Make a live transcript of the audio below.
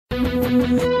Love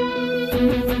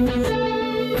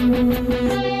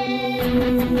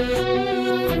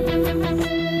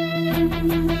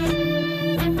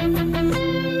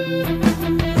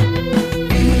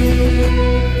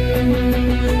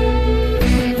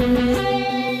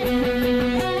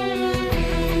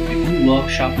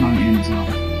shopping on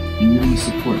Amazon and you want to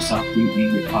support Southgate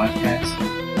Media Podcast,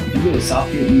 if you go to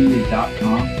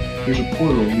southgatemedia.com, there's a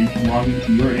portal where you can log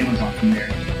into your Amazon from there.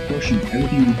 A portion of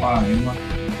everything you buy on Amazon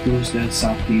goes to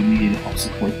Southgate Media to help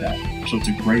support that. So it's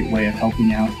a great way of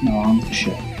helping out and along with the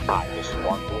show. Hi, this is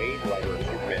Mark Wade, writer of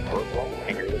Superman Krypton,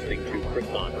 and you're listening to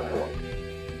Krypton Report.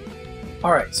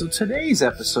 Alright, so today's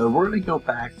episode, we're going to go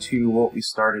back to what we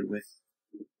started with,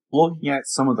 looking at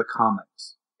some of the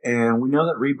comics. And we know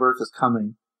that Rebirth is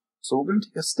coming, so we're going to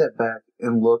take a step back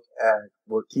and look at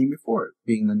what came before it,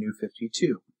 being the New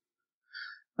 52.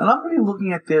 And I'm going to be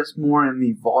looking at this more in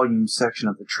the volume section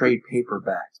of the trade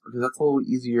paperbacks, because that's a little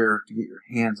easier to get your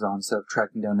hands on instead of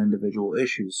tracking down individual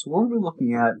issues. So we're going to be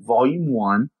looking at Volume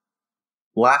 1,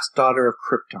 Last Daughter of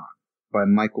Krypton, by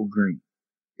Michael Green.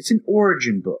 It's an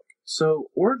origin book, so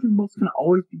origin books can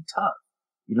always be tough.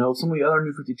 You know, some of the other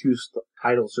New 52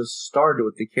 titles just started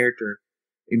with the character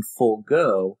in full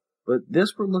go, but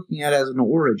this we're looking at as an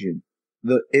origin.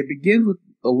 It begins with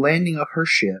the landing of her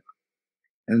ship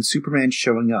and Superman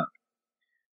showing up.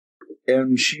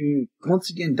 And she,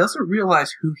 once again, doesn't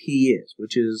realize who he is,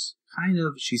 which is kind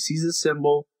of, she sees a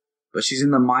symbol, but she's in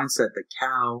the mindset that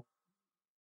Cal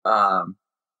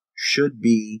should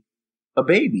be a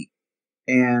baby.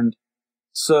 And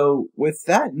so with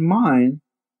that in mind,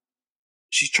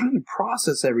 she's trying to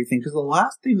process everything, because the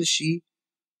last thing that she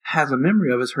has a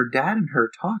memory of is her dad and her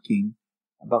talking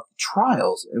about the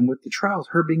trials, and with the trials,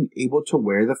 her being able to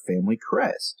wear the family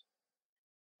crest.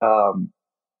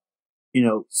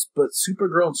 But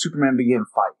Supergirl and Superman begin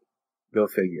fighting. Go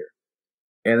figure.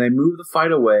 And they move the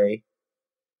fight away,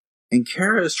 and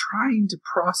Kara is trying to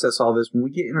process all this when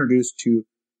we get introduced to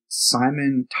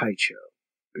Simon Taicho,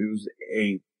 who's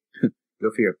a, go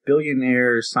figure,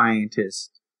 billionaire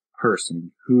scientist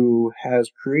person who has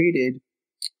created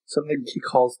something he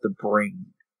calls the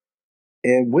brain.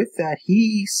 And with that,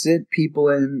 he sent people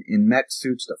in mech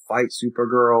suits to fight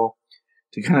Supergirl,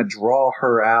 to kind of draw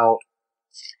her out.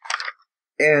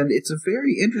 And it's a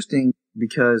very interesting,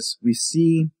 because we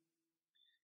see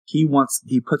he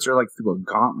puts her like through a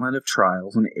gauntlet of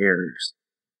trials and errors.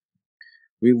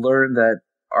 We learn that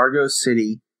Argo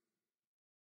City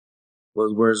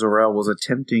was where Zor-El was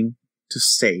attempting to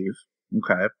save,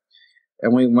 okay?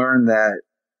 And we learn that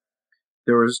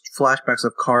there was flashbacks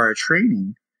of Kara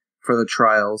training for the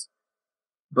trials,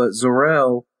 but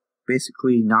Zor-El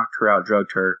basically knocked her out,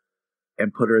 drugged her,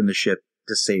 and put her in the ship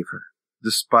to save her,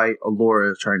 despite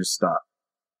Allura trying to stop.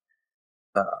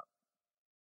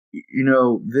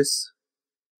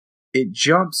 It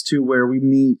jumps to where we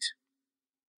meet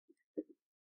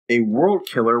a world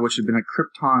killer, which had been a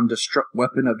Krypton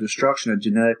weapon of destruction, a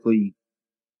genetically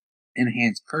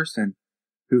enhanced person,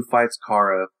 who fights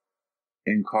Kara,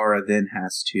 and Kara then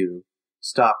has to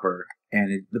stop her.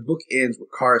 And the book ends with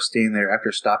Kara standing there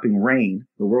after stopping Rain,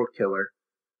 the world killer,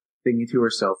 thinking to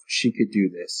herself she could do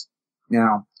this.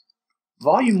 Now,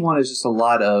 Volume 1 is just a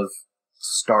lot of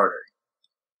starter.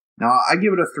 Now, I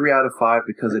give it a 3 out of 5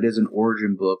 because it is an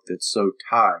origin book that's so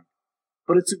tied.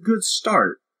 But it's a good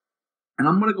start. And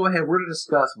I'm going to go ahead, we're going to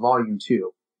discuss Volume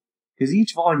 2. Because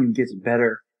each volume gets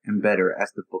better and better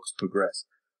as the books progress.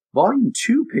 Volume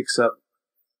 2 picks up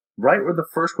right where the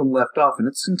first one left off, and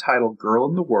it's entitled Girl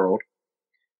in the World.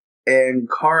 And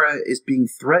Kara is being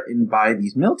threatened by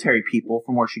these military people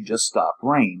from where she just stopped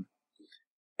Rain.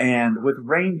 And with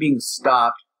Rain being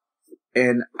stopped,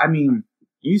 and I mean,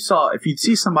 if you'd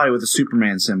see somebody with a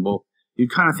Superman symbol, you'd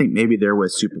kind of think maybe they're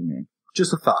with Superman.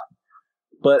 Just a thought.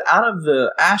 But out of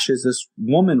the ashes, this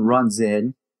woman runs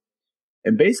in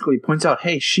and basically points out,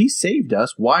 hey, she saved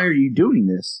us. Why are you doing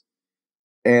this?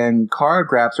 And Kara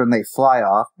grabs her and they fly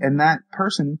off. And that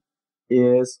person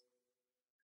is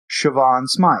Siobhan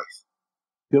Smythe.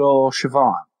 Good old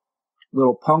Siobhan.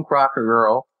 Little punk rocker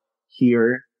girl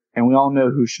here. And we all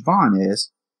know who Siobhan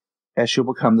is, as she'll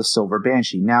become the Silver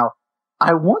Banshee. Now,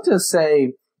 I want to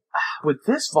say, with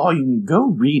this volume, go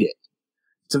read it.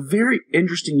 It's a very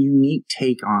interesting, unique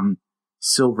take on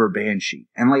Silver Banshee.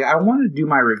 And I want to do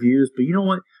my reviews, but you know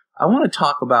what? I want to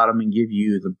talk about them and give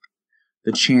you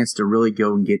the chance to really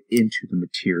go and get into the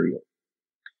material.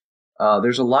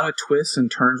 There's a lot of twists and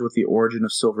turns with the origin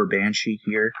of Silver Banshee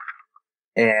here.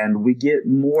 And we get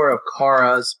more of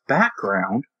Kara's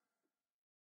background.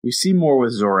 We see more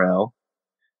with Zor-El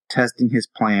testing his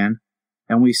plan.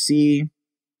 And we see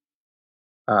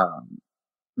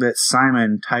that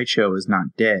Simon Taicho is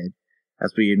not dead,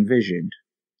 as we envisioned.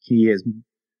 He has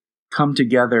come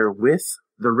together with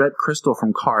the red crystal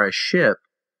from Kara's ship,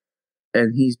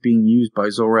 and he's being used by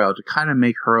Zor-El to kind of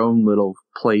make her own little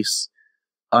place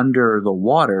under the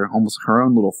water, almost her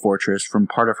own little fortress from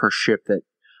part of her ship that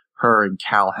her and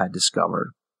Cal had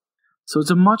discovered. So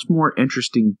it's a much more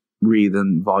interesting read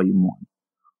than Volume 1.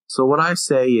 So what I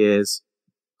say is,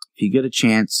 if you get a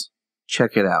chance,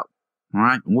 check it out.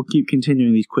 Alright, we'll keep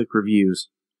continuing these quick reviews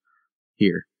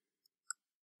here.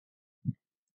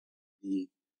 The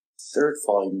third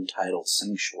volume, titled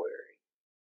Sanctuary,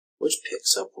 which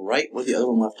picks up right where the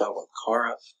other one left off with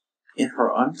Kara in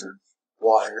her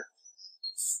underwater,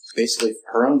 basically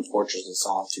her own fortress of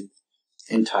solitude,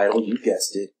 entitled, you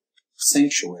guessed it,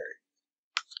 Sanctuary.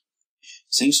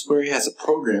 Sanctuary has a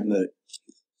program that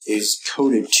is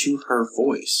coded to her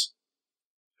voice.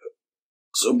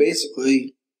 So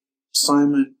basically,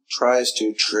 Simon tries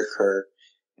to trick her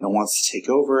and wants to take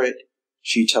over it.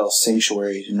 She tells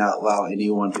Sanctuary to not allow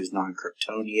anyone who's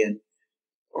non-Kryptonian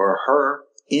or her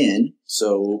in,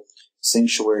 so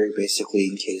Sanctuary basically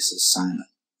encases Simon.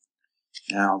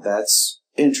 Now, that's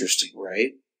interesting,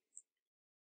 right?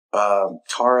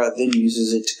 Kara then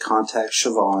uses it to contact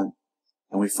Siobhan,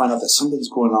 and we find out that something's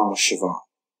going on with Siobhan.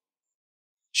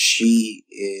 She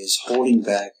is holding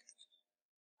back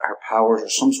her powers or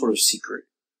some sort of secret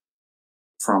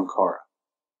from Kara.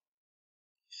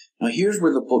 Now here's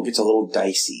where the book gets a little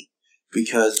dicey,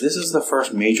 because this is the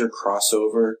first major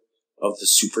crossover of the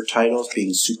super titles,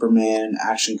 being Superman,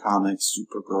 Action Comics,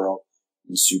 Supergirl,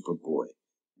 and Superboy.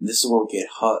 And this is where we get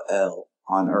Ha-El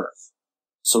on Earth.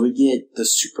 So we get the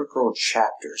Supergirl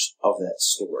chapters of that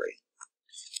story.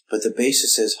 But the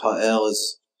basis is Ha-El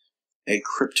is a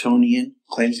Kryptonian,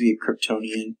 claims to be a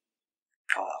Kryptonian,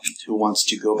 who wants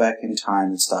to go back in time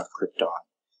and stop Krypton,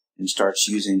 and starts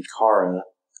using Kara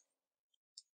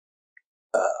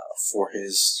for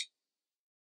his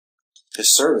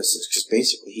services, because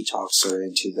basically he talks her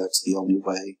into that's the only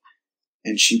way,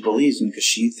 and she believes him because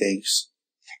she thinks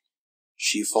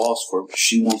she falls for him, because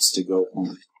she wants to go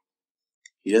home.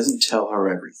 He doesn't tell her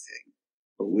everything,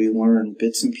 but we learn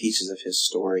bits and pieces of his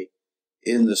story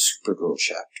in the Supergirl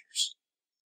chapters.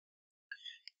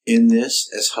 In this,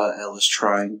 as Ha-El is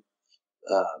trying,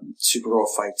 Supergirl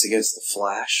fights against the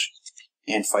Flash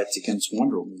and fights against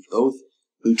Wonder Woman, both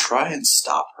who try and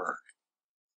stop her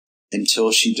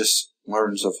until she just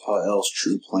learns of Ha-El's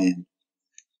true plan,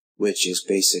 which is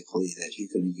basically that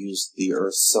he's going to use the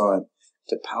Earth's sun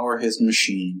to power his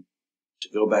machine to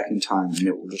go back in time, and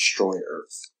it will destroy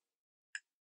Earth.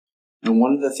 And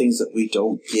one of the things that we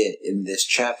don't get in this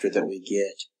chapter that we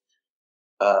get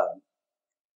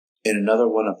in another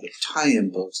one of the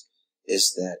tie-in books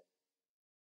is that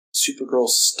Supergirl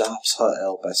stops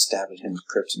Ha-El by stabbing him with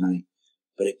kryptonite,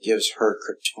 but it gives her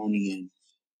kryptonite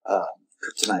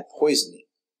poisoning.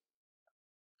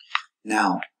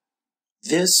 Now,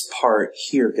 this part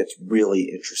here gets really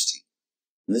interesting.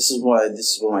 And this is one of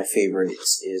my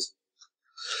favorites, is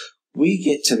we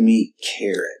get to meet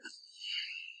Karen,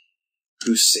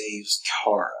 who saves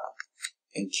Kara.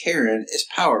 And Karen is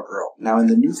Power Girl. Now, in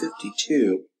the New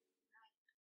 52,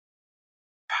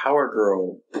 Power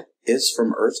Girl is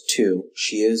from Earth 2.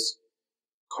 She is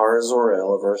Kara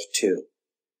Zor-El of Earth 2.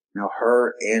 Now,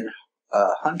 her and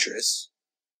Huntress,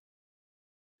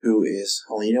 who is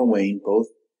Helena Wayne, both,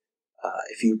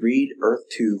 if you read Earth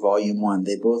 2, Volume 1,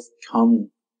 they both come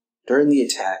during the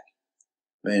attack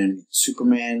when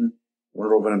Superman,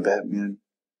 Wonder Woman, and Batman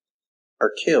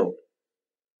are killed.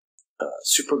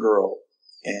 Supergirl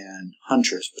and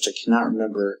Huntress, which I cannot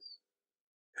remember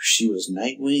if she was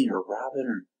Nightwing or Robin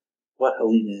or what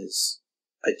Helena's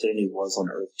identity was on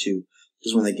Earth 2.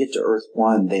 Because when they get to Earth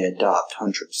 1, they adopt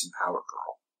Huntress and Power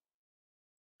Girl.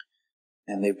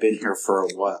 And they've been here for a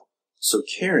while. So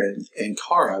Karen and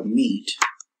Kara meet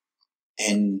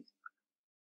and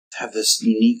have this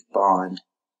unique bond,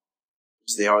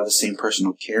 because they are the same person.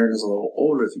 Now, Karen is a little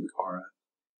older than Kara.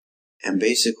 And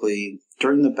basically,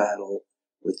 during the battle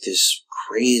with this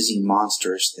crazy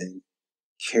monstrous thing,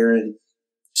 Karen's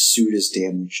suit is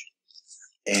damaged,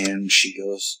 and she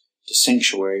goes to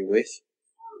Sanctuary with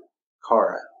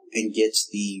Kara and gets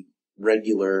the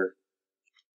regular,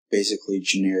 basically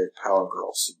generic Power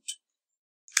Girl suit.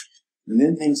 And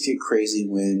then things get crazy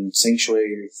when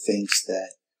Sanctuary thinks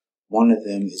that one of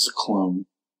them is a clone,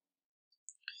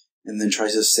 and then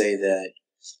tries to say that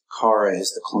Kara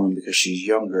is the clone because she's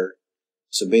younger.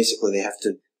 So basically, they have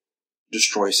to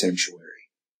destroy Sanctuary.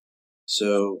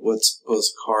 So what's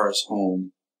Kara's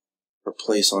home, her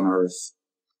place on Earth,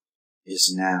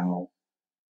 is now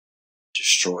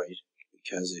destroyed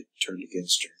because it turned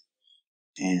against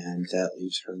her. and that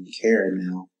leaves her and Karen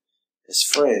now as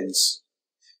friends.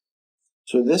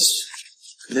 So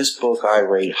this book I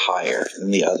rate higher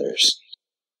than the others.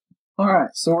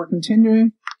 Alright, so we're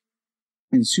continuing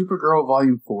in Supergirl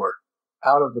Volume 4,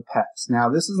 Out of the Past. Now,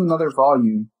 this is another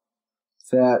volume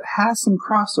that has some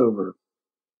crossover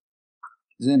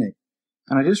in it.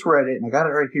 And I just read it, and I got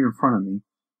it right here in front of me.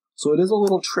 So it is a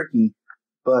little tricky,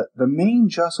 but the main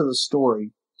gist of the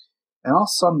story, and I'll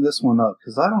sum this one up,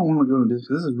 because I don't want to go into this,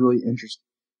 because this is really interesting.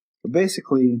 But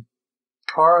basically,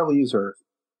 Kara leaves Earth.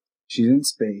 She's in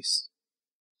space.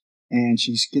 And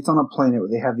she gets on a planet where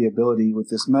they have the ability with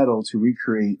this metal to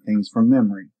recreate things from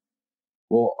memory.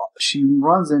 Well, she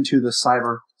runs into the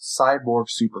cyborg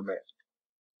Superman.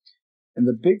 And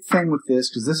the big thing with this,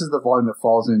 because this is the volume that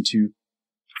falls into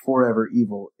Forever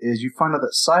Evil, is you find out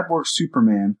that cyborg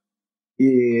Superman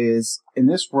is, in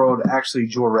this world, actually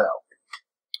Zor-El.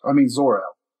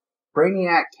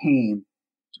 Brainiac came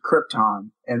to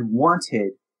Krypton and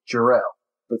wanted Jor-El.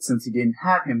 But since he didn't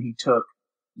have him, he took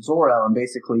Zor-El and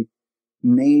basically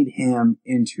made him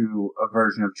into a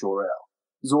version of Jor-El.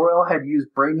 Zor-El had used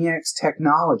Brainiac's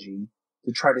technology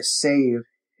to try to save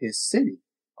his city,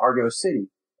 Argo City,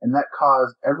 and that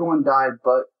caused everyone died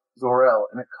but Zor-El,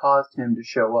 and it caused him to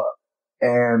show up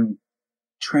and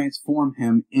transform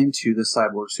him into the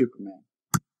cyborg Superman.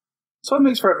 So it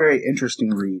makes for a very interesting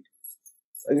read.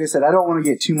 Like I said, I don't want to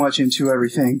get too much into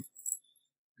everything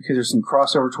because there's some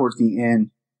crossover towards the end,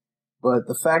 but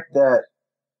the fact that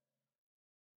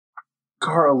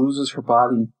Kara loses her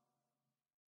body,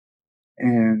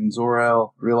 and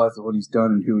Zor-El realizes what he's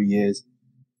done and who he is,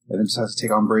 and then decides to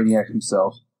take on Brainiac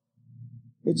himself.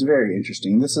 It's very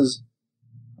interesting. This is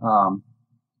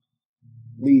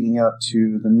leading up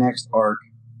to the next arc,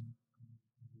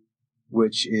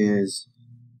 which is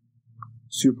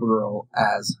Supergirl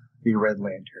as the Red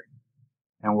Lantern.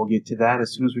 And we'll get to that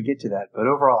as soon as we get to that. But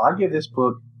overall, I give this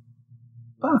book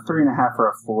about a 3.5 or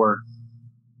a 4.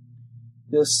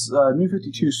 This New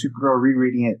 52 Supergirl,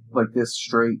 rereading it like this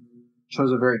straight,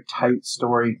 shows a very tight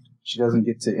story. She doesn't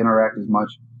get to interact as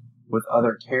much with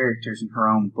other characters in her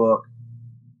own book.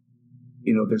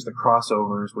 You know, there's the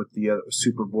crossovers with the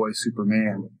Superboy,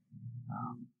 Superman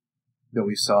that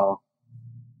we saw.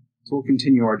 So we'll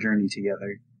continue our journey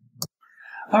together.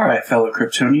 Alright, fellow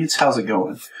Kryptonians, how's it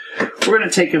going? We're going to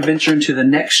take a venture into the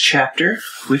next chapter,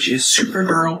 which is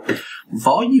Supergirl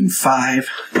Volume 5,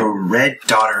 The Red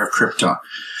Daughter of Krypton.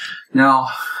 Now,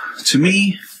 to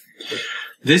me,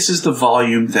 this is the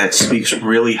volume that speaks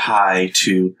really high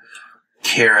to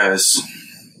Kara's,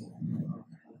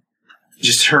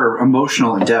 just her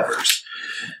emotional endeavors.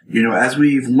 You know, as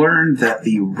we've learned that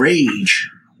the rage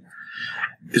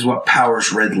is what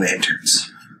powers Red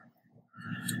Lanterns.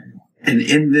 And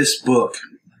in this book,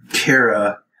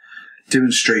 Kara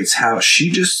demonstrates how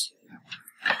she just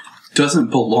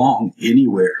doesn't belong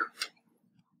anywhere.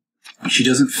 She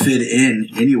doesn't fit in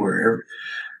anywhere.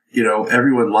 You know,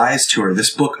 everyone lies to her.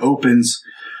 This book opens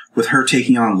with her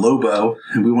taking on Lobo,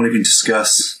 and we won't even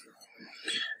discuss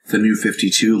the New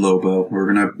 52 Lobo.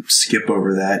 We're going to skip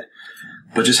over that.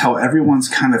 But just how everyone's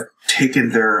kind of taken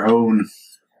their own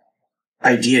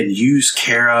idea and used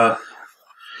Kara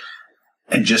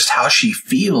and just how she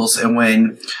feels. And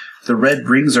when the red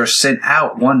rings are sent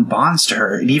out, one bonds to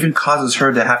her. It even causes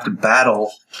her to have to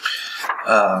battle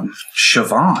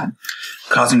Siobhan,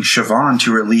 causing Siobhan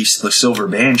to release the Silver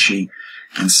Banshee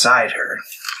inside her.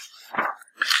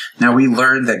 Now we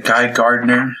learned that Guy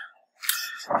Gardner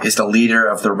is the leader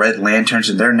of the Red Lanterns,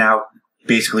 and they're now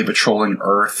basically patrolling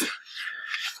Earth.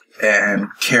 And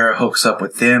Kara hooks up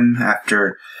with them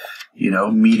after, you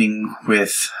know, meeting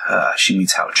with, she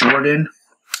meets Hal Jordan.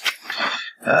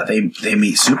 They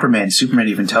meet Superman. Superman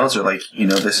even tells her, like, you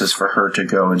know, this is for her to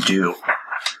go and do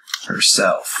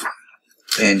herself.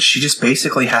 And she just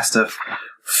basically has to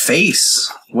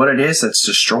face what it is that's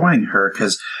destroying her,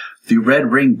 because the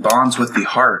red ring bonds with the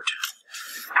heart.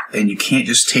 And you can't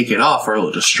just take it off or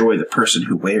it'll destroy the person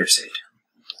who wears it.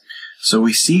 So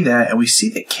we see that, and we see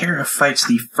that Kara fights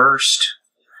the first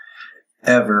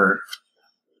ever,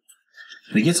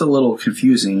 and it gets a little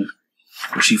confusing,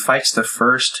 but she fights the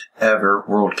first ever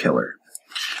World Killer.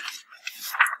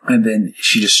 And then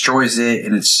she destroys it,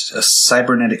 and it's a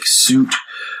cybernetic suit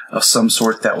of some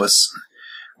sort that was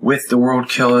with the World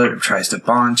Killer. It tries to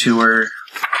bond to her.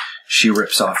 She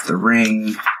rips off the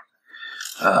ring,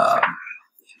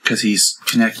 because he's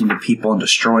connecting to people and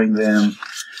destroying them.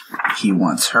 He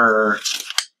wants her.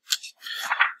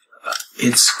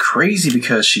 It's crazy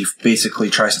because she basically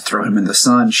tries to throw him in the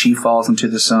sun. She falls into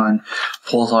the sun,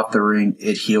 pulls off the ring.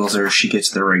 It heals her. She gets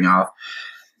the ring off.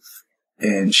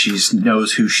 And she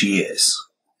knows who she is.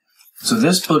 So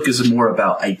this book is more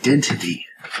about identity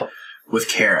with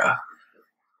Kara.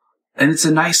 And it's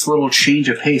a nice little change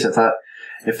of pace. I thought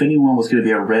if anyone was going to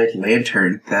be a Red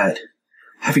Lantern, that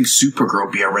having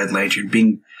Supergirl be a Red Lantern,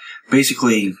 being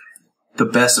basically the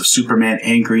best of Superman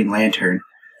and Green Lantern,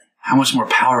 how much more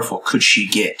powerful could she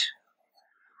get?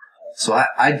 So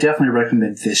I definitely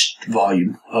recommend this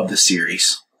volume of the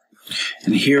series.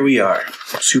 And here we are,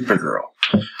 Supergirl,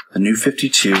 the New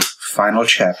 52, final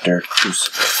chapter,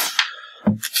 Crucible.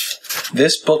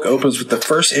 This book opens with the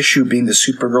first issue being the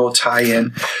Supergirl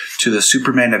tie-in to the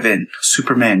Superman event,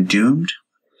 Superman Doomed.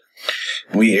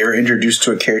 We are introduced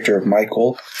to a character of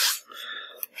Michael,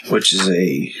 which is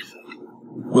a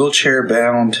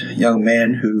wheelchair-bound young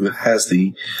man who has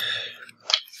the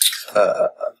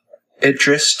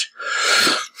interest,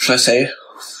 should I say,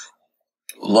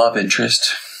 love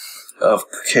interest of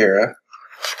Kara.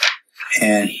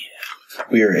 And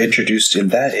we are introduced in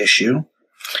that issue.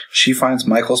 She finds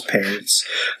Michael's parents.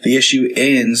 The issue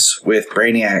ends with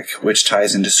Brainiac, which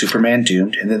ties into Superman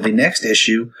Doomed. And then the next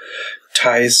issue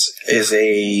is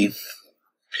a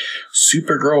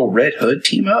Supergirl Red Hood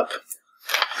team up.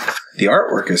 The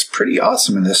artwork is pretty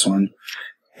awesome in this one.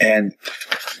 And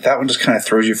that one just kind of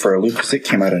throws you for a loop because it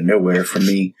came out of nowhere for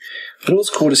me. But it was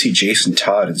cool to see Jason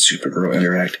Todd and Supergirl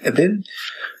interact. And then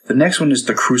the next one is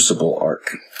the Crucible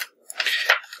arc.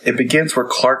 It begins where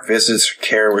Clark visits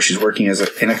Kara where she's working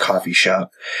in a coffee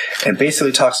shop and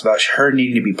basically talks about her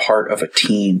needing to be part of a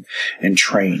team and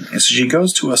train. And so she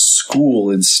goes to a school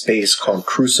in space called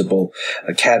Crucible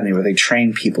Academy where they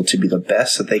train people to be the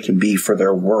best that they can be for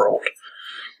their world.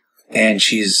 And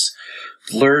she's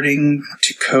learning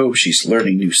to cope. She's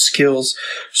learning new skills.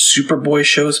 Superboy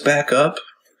shows back up.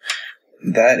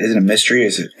 That isn't a mystery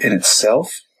in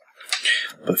itself,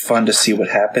 but fun to see what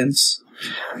happens.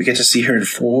 We get to see her in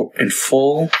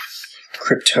full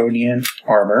Kryptonian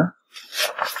armor.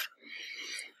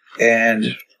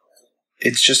 And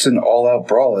it's just an all-out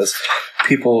brawl as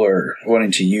people are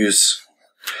wanting to use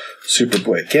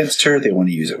Superboy against her. They want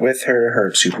to use it with her. Her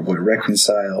and Superboy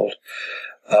reconciled.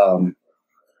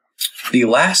 The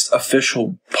last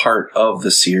official part of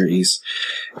the series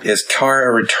is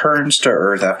Kara returns to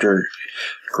Earth after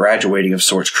graduating of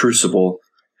sorts, Crucible,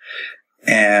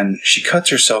 and she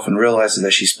cuts herself and realizes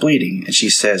that she's bleeding, and she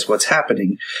says, "What's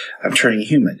happening? I'm turning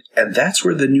human." And that's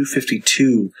where the New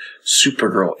 52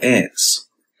 Supergirl ends.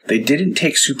 They didn't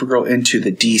take Supergirl into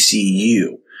the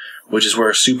DCU, which is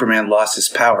where Superman lost his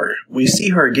power. We see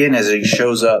her again as he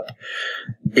shows up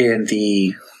in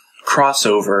the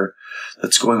crossover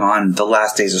that's going on The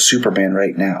Last Days of Superman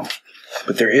right now.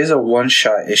 But there is a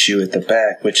one-shot issue at the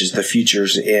back, which is the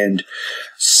Futures End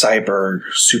Cyber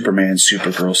Superman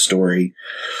Supergirl story,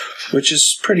 which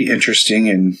is pretty interesting.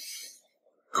 And,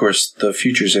 of course, the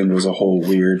Futures End was a whole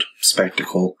weird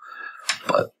spectacle.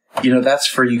 But, that's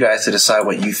for you guys to decide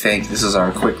what you think. This is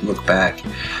our quick look back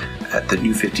at the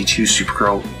New 52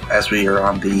 Supergirl as we are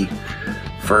on the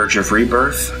verge of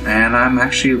Rebirth. And I'm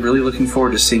actually really looking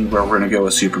forward to seeing where we're going to go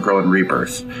with Supergirl and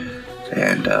Rebirth.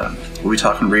 And we'll be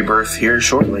talking Rebirth here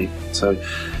shortly. So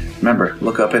remember,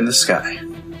 look up in the sky.